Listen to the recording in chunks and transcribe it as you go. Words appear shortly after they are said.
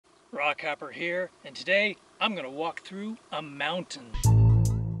Rockhopper here, and today I'm going to walk through a mountain.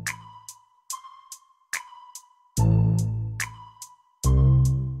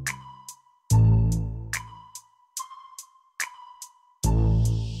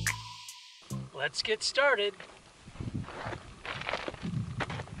 Let's get started.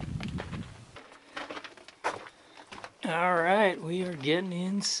 Alright, we are getting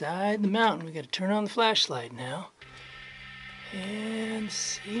inside the mountain. We got to turn on the flashlight now and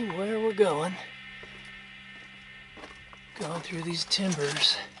see where we're going. Going through these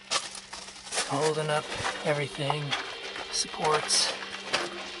timbers, holding up everything, supports.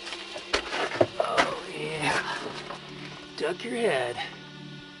 Oh yeah, duck your head.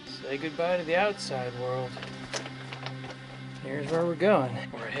 Say goodbye to the outside world. Here's where we're going.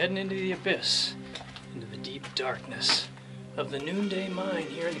 We're heading into the abyss, into the deep darkness of the Noonday Mine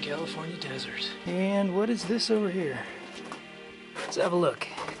here in the California desert. And what is this over here? Let's have a look.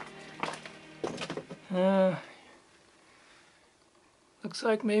 Looks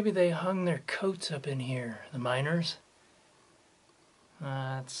like maybe they hung their coats up in here, the miners.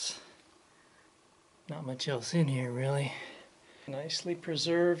 It's not much else in here, really. Nicely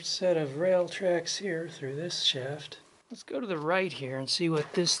preserved set of rail tracks here through this shaft. Let's go to the right here and see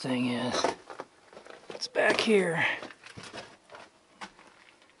what this thing is. It's back here.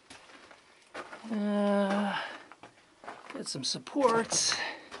 Got some supports.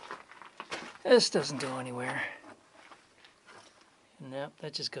 This doesn't go anywhere. Nope,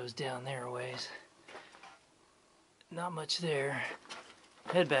 that just goes down there a ways. Not much there.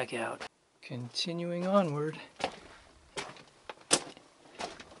 Head back out. Continuing onward.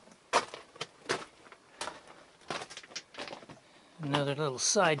 Another little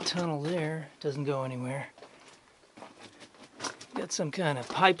side tunnel there. Doesn't go anywhere. Got some kind of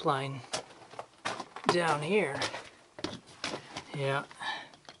pipeline down here. Yeah.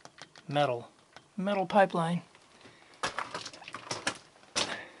 Metal pipeline.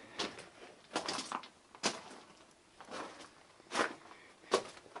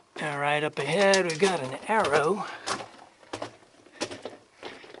 Alright, up ahead we've got an arrow.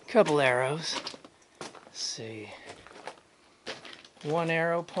 Couple arrows. Let's see. One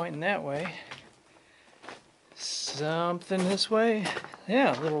arrow pointing that way. Something this way.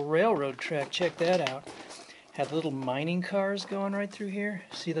 Yeah, a little railroad track. Check that out. Had little mining cars going right through here.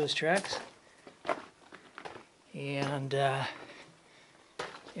 See those tracks? And yeah,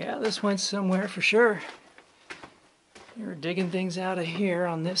 this went somewhere for sure. They were digging things out of here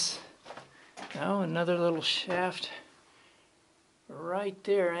on this. Oh, another little shaft right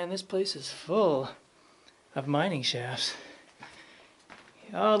there. And this place is full of mining shafts.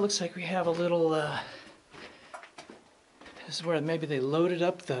 Oh, it looks like we have a little, this is where maybe they loaded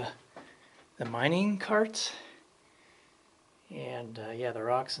up the mining carts. And yeah, the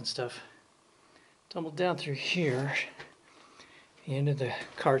rocks and stuff tumbled down through here. Into the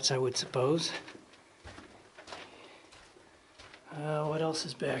carts, I would suppose. What else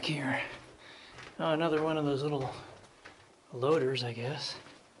is back here? Oh, another one of those little loaders, I guess.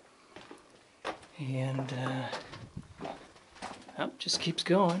 And oh, just keeps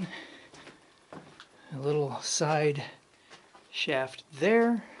going. A little side shaft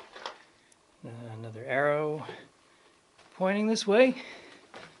there. Another arrow pointing this way.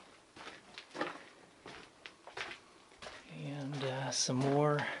 And some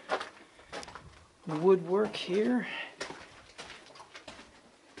more woodwork here.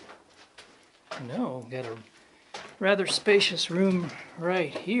 No, got a rather spacious room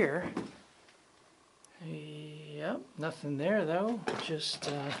right here. Yep, nothing there though.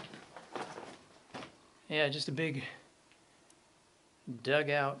 Just yeah, just a big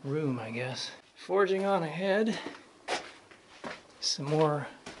dugout room, I guess. Forging on ahead. Some more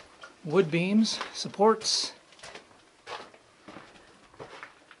wood beams, supports.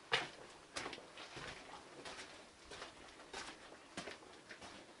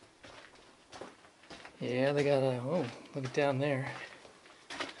 Yeah, they got a, oh, look at down there.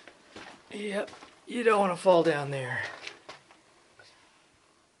 Yep, you don't want to fall down there.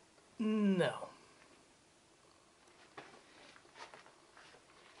 No.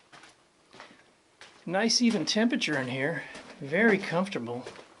 Nice even temperature in here. Very comfortable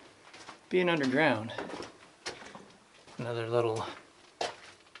being underground. Another little,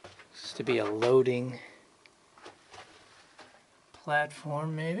 used to be a loading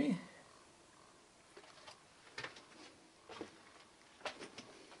platform maybe.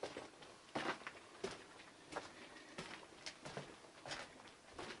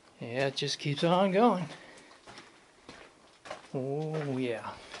 Yeah, it just keeps on going. Oh yeah,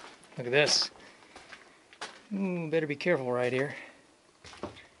 look at this. Better be careful right here.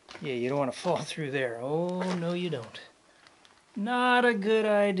 Yeah, you don't want to fall through there. Oh, no you don't. Not a good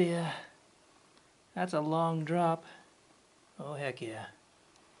idea. That's a long drop. Oh, heck yeah.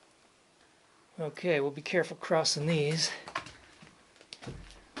 Okay, we'll be careful crossing these.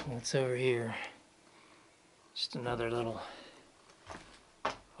 What's over here? Just another little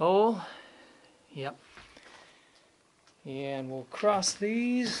hole. Yep. And we'll cross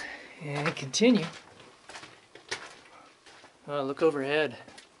these and continue. Oh, look overhead.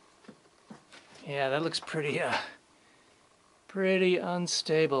 Yeah, that looks pretty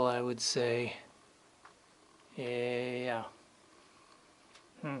unstable, I would say. Yeah.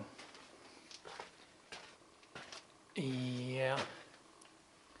 Yeah.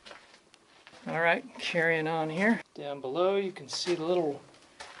 Alright, carrying on here. Down below you can see the little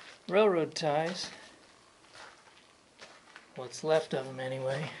railroad ties. What's left of them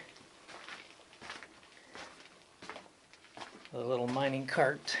anyway. The little mining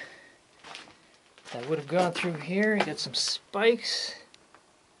cart that would have gone through here. You got some spikes.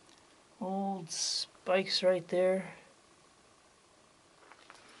 Old spikes right there.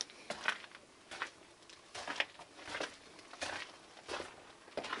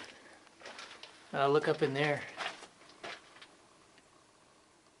 Look up in there.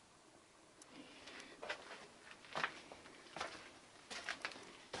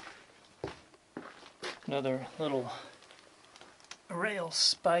 Another little rail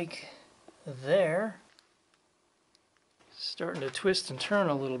spike there. Starting to twist and turn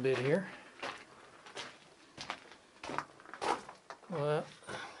a little bit here. Well,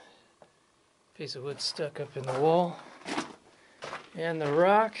 piece of wood stuck up in the wall. And the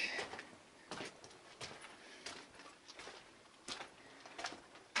rock.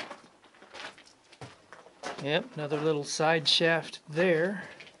 Yep, another little side shaft there.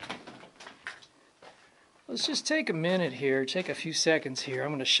 Let's just take a minute here, take a few seconds here. I'm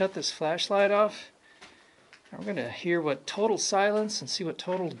going to shut this flashlight off. And we're going to hear what total silence and see what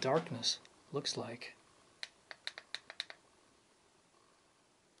total darkness looks like.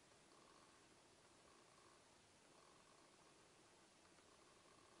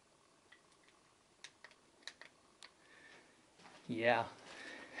 Yeah,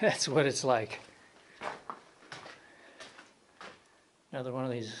 that's what it's like. Another one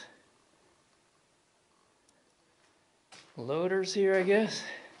of these loaders here, I guess.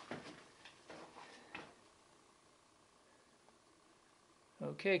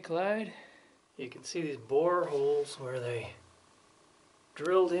 Okay, Clyde. You can see these bore holes where they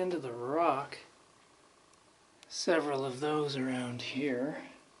drilled into the rock. Several of those around here.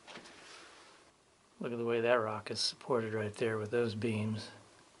 Look at the way that rock is supported right there with those beams.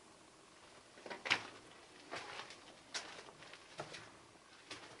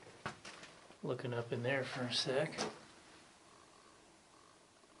 Looking up in there for a sec.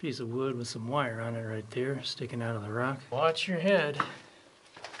 Piece of wood with some wire on it right there, sticking out of the rock. Watch your head.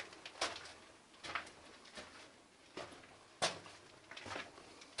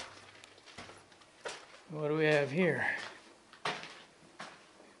 What do we have here?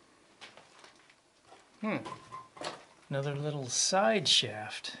 Another little side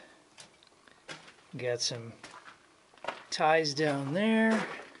shaft. Got some ties down there.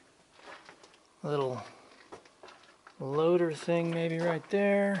 A little loader thing maybe right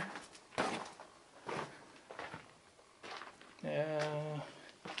there.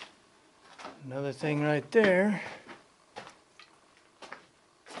 Another thing right there.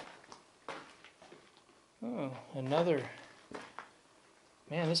 Oh, another.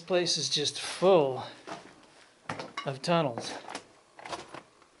 Man, this place is just full of tunnels.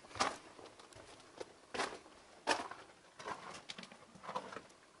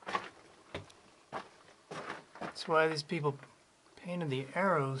 That's why these people painted the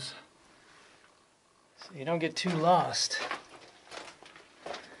arrows, so you don't get too lost.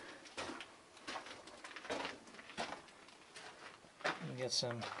 We got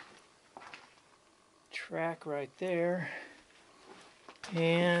some track right there,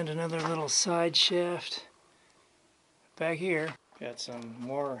 and another little side shaft back here. Got some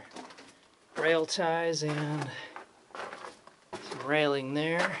more rail ties and some railing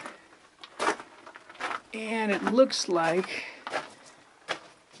there. And it looks like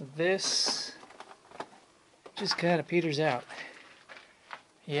this just kind of peters out.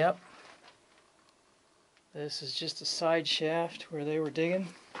 Yep. This is just a side shaft where they were digging.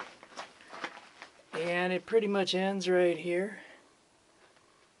 And it pretty much ends right here.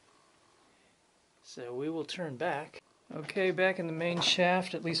 So we will turn back. Okay, back in the main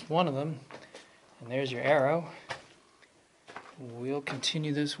shaft, at least one of them. And there's your arrow. We'll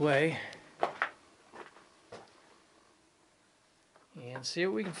continue this way. And and see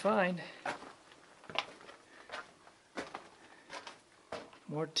what we can find.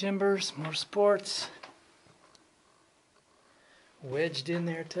 More timbers, more supports. Wedged in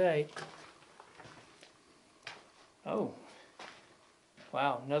there tight. Oh.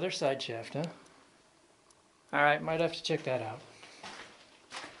 Wow, another side shaft, huh? Alright, might have to check that out.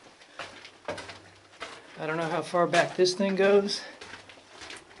 I don't know how far back this thing goes.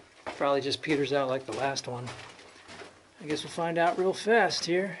 Probably just peters out like the last one. I guess we'll find out real fast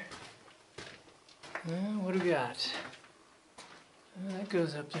here. What do we got? That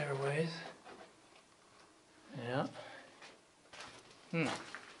goes up there a ways. Yeah.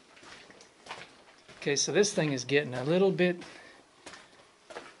 Okay, so this thing is getting a little bit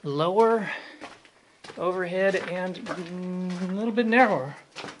lower overhead and a little bit narrower.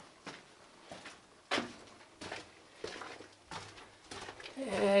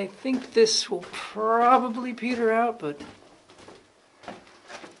 I think this will probably peter out, but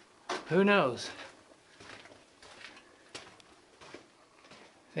who knows?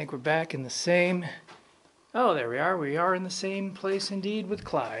 I think we're back in the same... Oh, there we are. We are in the same place indeed with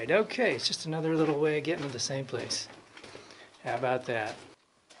Clyde. Okay, it's just another little way of getting to the same place. How about that?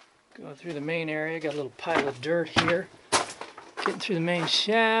 Going through the main area, got a little pile of dirt here. Getting through the main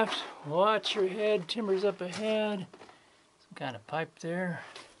shaft. Watch your head, timbers up ahead. Some kind of pipe there.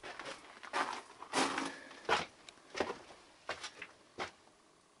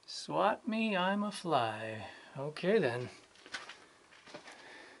 Swat me, I'm a fly. Okay then.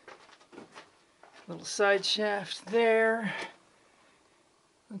 Little side shaft there.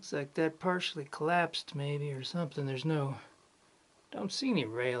 Looks like that partially collapsed maybe or something. There's no... Don't see any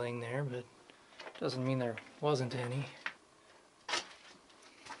railing there, but doesn't mean there wasn't any.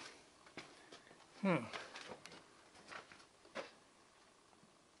 Well,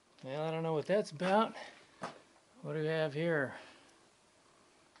 I don't know what that's about. What do we have here?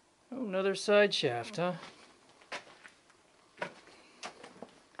 Oh, another side shaft, huh?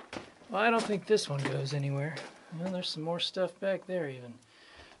 Well, I don't think this one goes anywhere. Well, there's some more stuff back there even.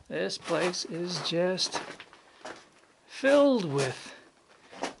 This place is just filled with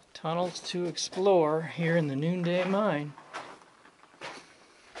tunnels to explore here in the Noonday Mine.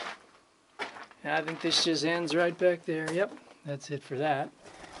 I think this just ends right back there. Yep, that's it for that.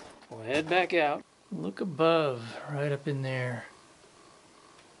 We'll head back out. Look above, right up in there.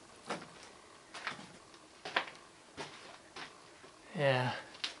 Yeah.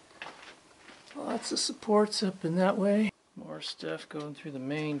 Lots of supports up in that way. More stuff going through the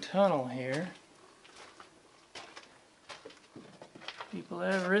main tunnel here. People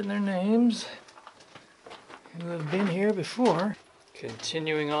have written their names who have been here before.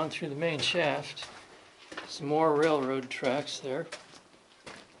 Continuing on through the main shaft. Some more railroad tracks there.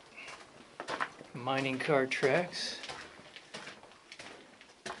 Mining car tracks.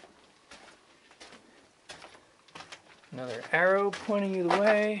 Another arrow pointing you the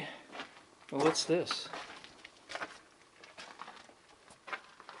way. Well, what's this?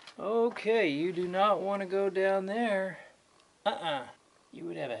 Okay, you do not want to go down there. You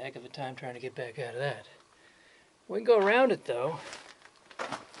would have a heck of a time trying to get back out of that. We can go around it though.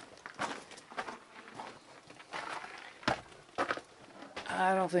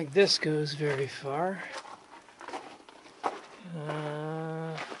 I don't think this goes very far.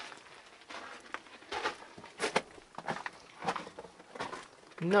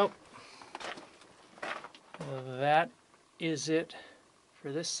 Nope. That is it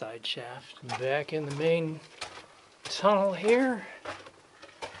for this side shaft. Back in the main tunnel here.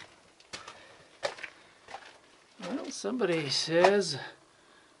 Well, somebody says,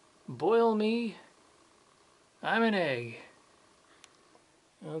 boil me, I'm an egg.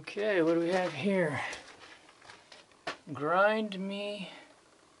 Okay, what do we have here? Grind me,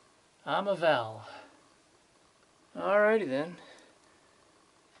 I'm a valve. Alrighty then.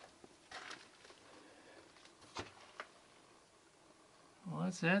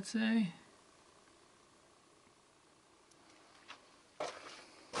 What's that say?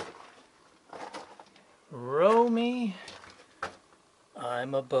 Row me,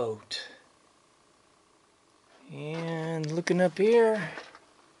 I'm a boat. And looking up here,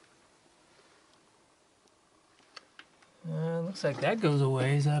 looks like that goes a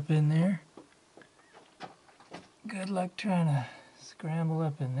ways up in there. Good luck trying to scramble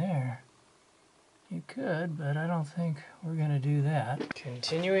up in there. You could, but I don't think we're gonna do that.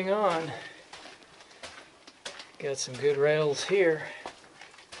 Continuing on, got some good rails here.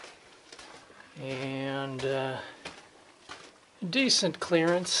 And decent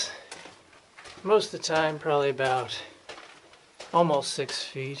clearance. Most of the time, probably about almost 6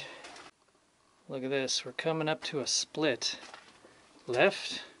 feet. Look at this, we're coming up to a split.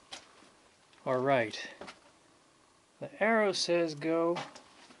 left or right? The arrow says go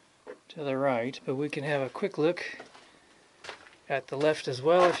to the right, but we can have a quick look at the left as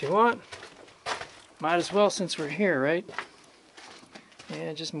well if you want. Might as well since we're here, right?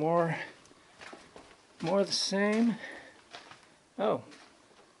 And just more the same. Oh,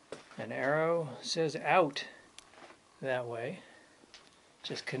 an arrow says out that way.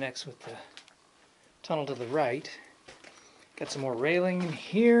 Just connects with the tunnel to the right. Got some more railing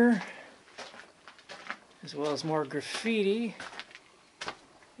here, as well as more graffiti.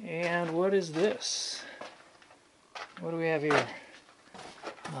 And what is this? What do we have here?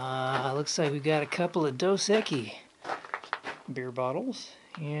 Looks like we got a couple of Dos Equis beer bottles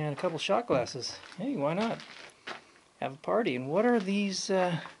and a couple shot glasses. Hey, why not? Have a party. And what are these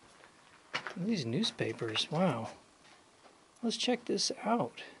newspapers? Wow. Let's check this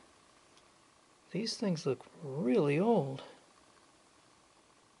out. These things look really old.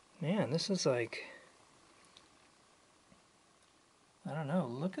 Man, this is like, I don't know,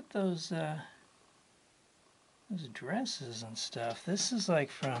 look at those dresses and stuff. This is like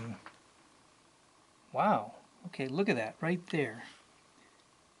from, wow. Okay, look at that right there.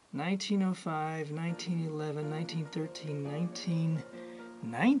 1905, 1911, 1913,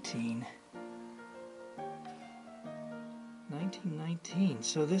 1919.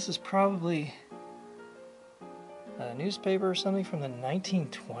 So this is probably a newspaper or something from the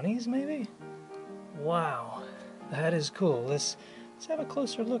 1920s, maybe? Wow, that is cool. Let's have a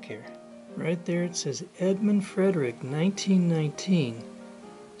closer look here. Right there it says Edmund Frederick, 1919.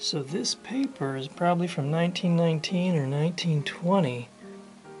 So this paper is probably from 1919 or 1920.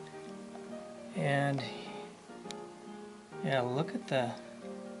 And yeah, look at the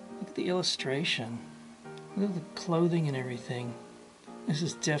illustration. Look at the clothing and everything. This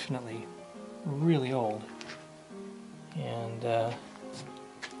is definitely really old. And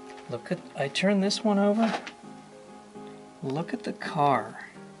look at, I turned this one over. Look at the car.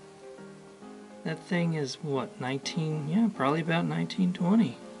 That thing is what, yeah, probably about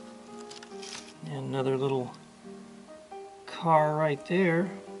 1920. And another little car right there.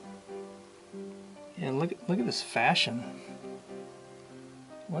 And look at this fashion.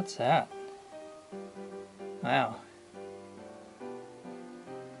 What's that? Wow.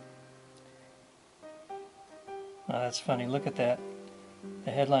 Oh, that's funny. Look at that.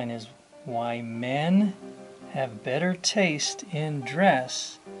 The headline is Why Men Have Better Taste in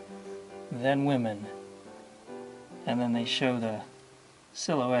Dress Than Women. And then they show the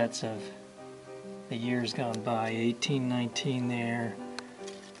silhouettes of the years gone by. 1819 there.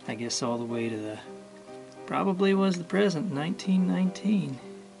 I guess all the way to the, probably was the present, 1919.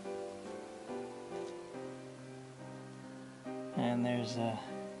 And there's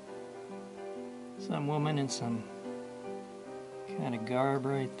some woman in some kind of garb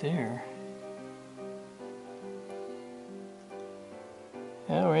right there.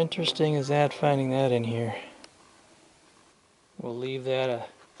 How interesting is that, finding that in here? We'll leave that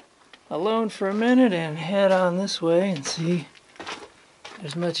alone for a minute and head on this way and see if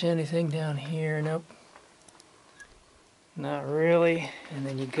there's much anything down here. Nope. Not really. And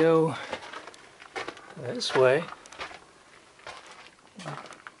then you go this way.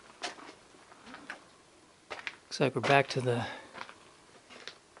 Looks like we're back to the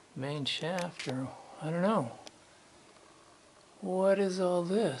main shaft, or I don't know. What is all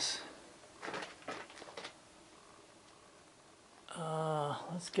this?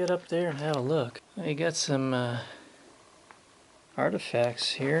 Let's get up there and have a look. You got some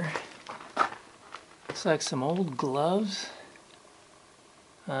artifacts here. Looks like some old gloves.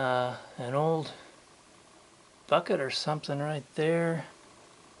 An old bucket or something right there.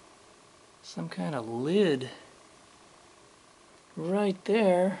 Some kind of lid right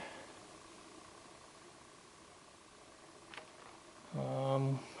there.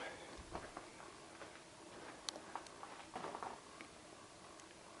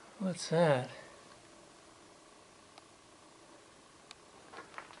 What's that?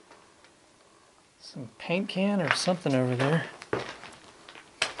 Some paint can or something over there.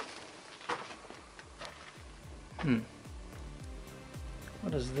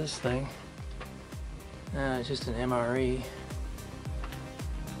 What is this thing? It's just an MRE.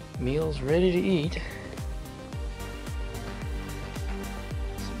 Meals ready to eat.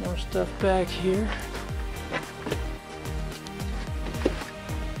 Some more stuff back here.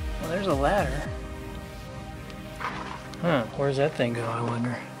 Well, there's a ladder. Huh, where's that thing go, I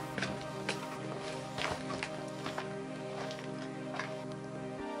wonder?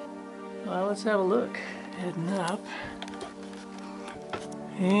 Well, let's have a look. Heading up.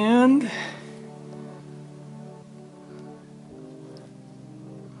 And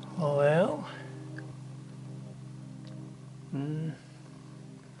Well,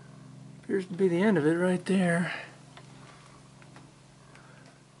 appears to be the end of it right there.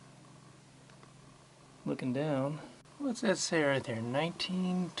 Looking down. What's that say right there?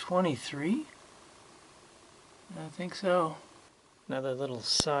 1923? I think so. Another little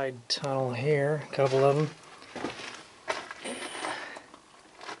side tunnel here, a couple of them.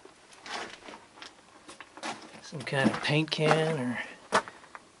 Some kind of paint can or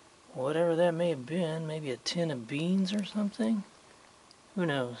whatever that may have been. Maybe a tin of beans or something. Who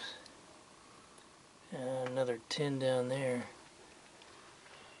knows? Another tin down there.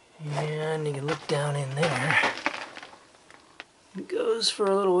 And you can look down in there. It goes for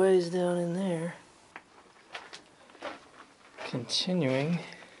a little ways down in there. Continuing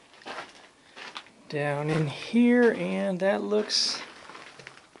down in here, and that looks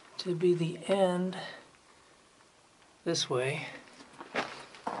to be the end this way.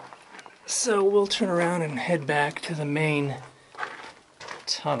 So we'll turn around and head back to the main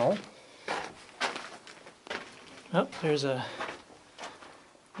tunnel. Oh, there's another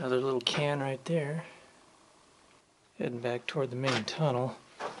little can right there. Heading back toward the main tunnel.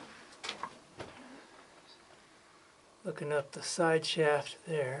 Looking up the side shaft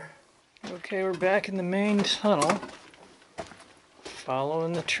there. Okay, we're back in the main tunnel.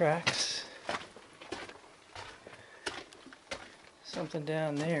 Following the tracks. Something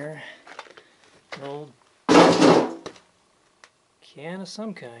down there. An old can of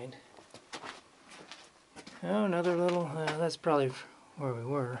some kind. Oh, another little, that's probably where we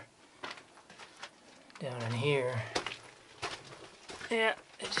were. Down in here. Yeah,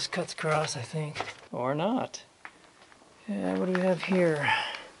 it just cuts across, I think. Or not. Yeah, what do we have here?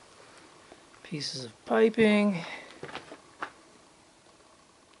 Pieces of piping.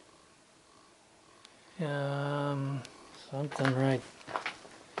 Something right.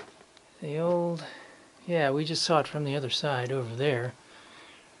 The old... Yeah, we just saw it from the other side over there.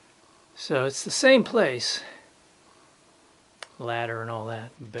 So it's the same place. Ladder and all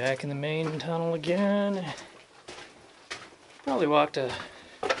that. Back in the main tunnel again. Probably walked I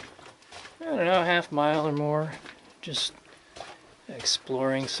don't know, half mile or more. Just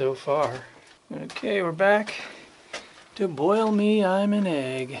exploring so far. Okay, we're back to boil me, I'm an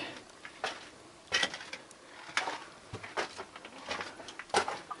egg.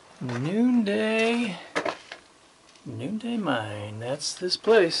 Noonday Mine. That's this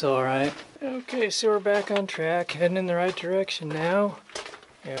place, alright. Okay, so we're back on track, heading in the right direction now.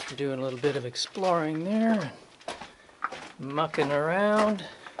 After doing a little bit of exploring there, mucking around.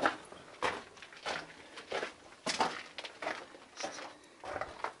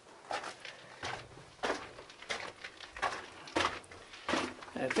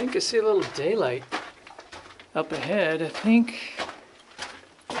 I think I see a little daylight up ahead. I think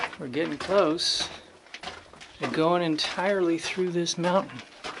we're getting close to going entirely through this mountain.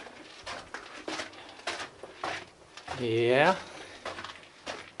 Yeah.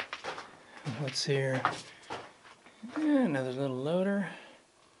 What's here? Another little loader.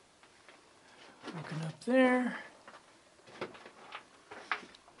 Looking up there.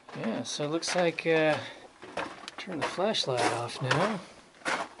 Yeah, so it looks like turn the flashlight off now.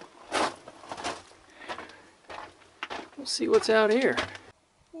 We'll see what's out here.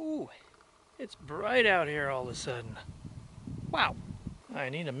 Ooh, it's bright out here all of a sudden. Wow. I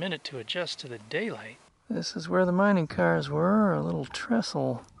need a minute to adjust to the daylight. This is where the mining cars were. A little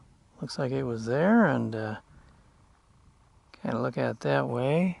trestle. Looks like it was there, and kind of look at it that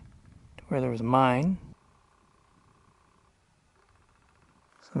way, to where there was a mine.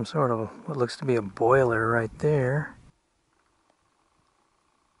 Some sort of what looks to be a boiler right there.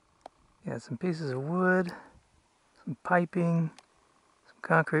 Got some pieces of wood, some piping, some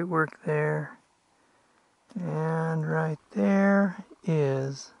concrete work there. And right there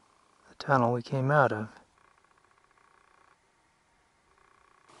is the tunnel we came out of.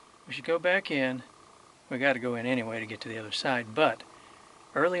 We should go back in. We got to go in anyway to get to the other side, but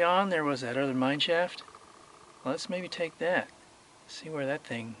early on there was that other mine shaft. Let's maybe take that. See where that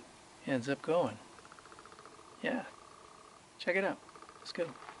thing ends up going. Yeah, check it out. Let's go.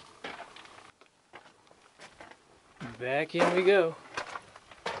 Back in we go.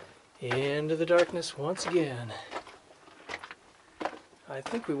 Into the darkness once again. I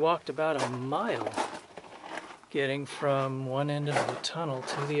think we walked about a mile getting from one end of the tunnel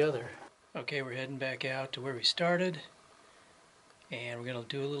to the other. Okay, we're heading back out to where we started, and we're going to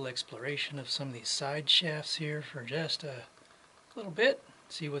do a little exploration of some of these side shafts here for just a little bit,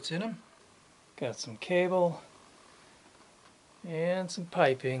 see what's in them. Got some cable and some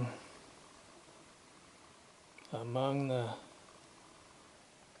piping among the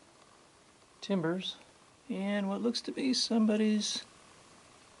timbers and what looks to be somebody's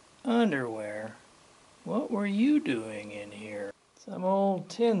underwear. What were you doing in here? Some old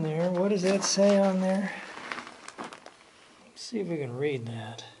tin there. What does that say on there? Let's see if we can read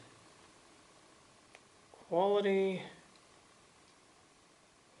that. Quality.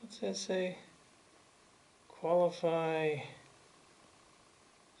 What's that say? Qualify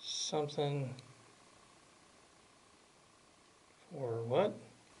something for what?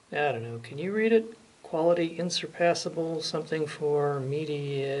 I don't know. Can you read it? Quality unsurpassable, something for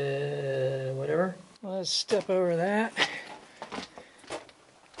media, whatever. Well, let's step over that.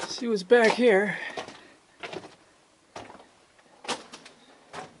 See what's back here.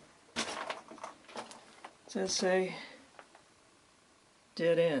 What's that say?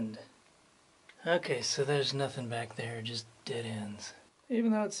 Dead end. Okay, so there's nothing back there, just dead ends.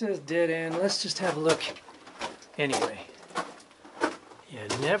 Even though it says dead end, let's just have a look anyway. You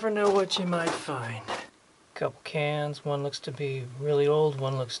never know what you might find. Couple cans, one looks to be really old,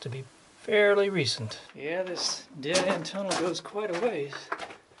 one looks to be fairly recent. Yeah, this dead end tunnel goes quite a ways.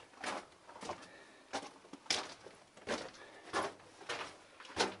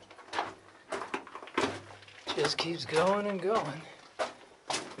 Just keeps going and going.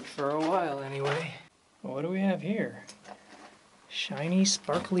 For a while anyway. What do we have here? Shiny,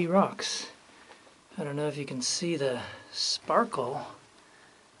 sparkly rocks. I don't know if you can see the sparkle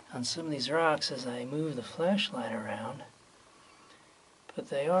on some of these rocks as I move the flashlight around, but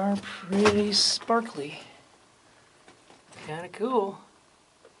they are pretty sparkly. Kind of cool.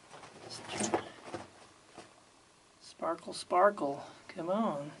 Sparkle, sparkle. Come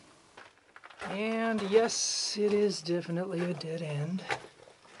on. And yes, it is definitely a dead end,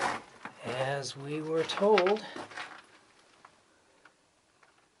 as we were told.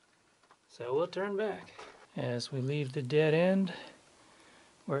 So we'll turn back. As we leave the dead end,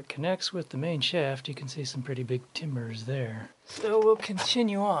 where it connects with the main shaft, you can see some pretty big timbers there. So we'll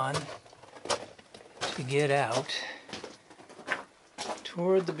continue on to get out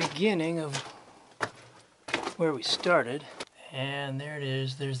toward the beginning of where we started. And there it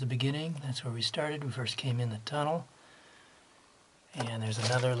is, there's the beginning. That's where we started. We first came in the tunnel. And there's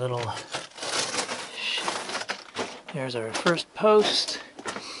another little, there's our first post.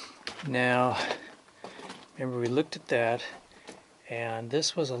 Now, remember we looked at that, and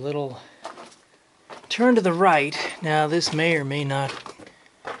this was a little turn to the right. Now this may or may not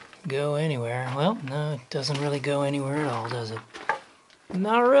go anywhere. Well, no, it doesn't really go anywhere at all, does it?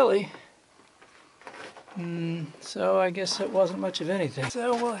 Not really. So I guess it wasn't much of anything.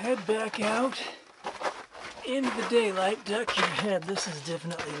 So we'll head back out into the daylight. Duck your head. This is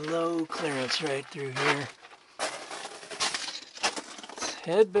definitely low clearance right through here. Let's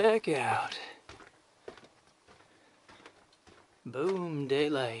head back out. Boom,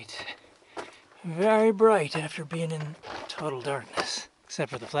 daylight. Very bright after being in total darkness,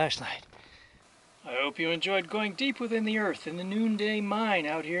 except for the flashlight. I hope you enjoyed going deep within the earth in the Noonday Mine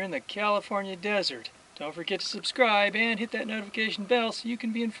out here in the California desert. Don't forget to subscribe and hit that notification bell so you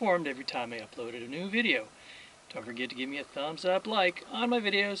can be informed every time I upload a new video. Don't forget to give me a thumbs up like on my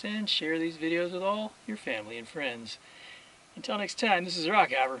videos and share these videos with all your family and friends. Until next time, this is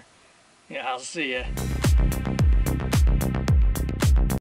Rockhopper. Yeah, I'll see ya.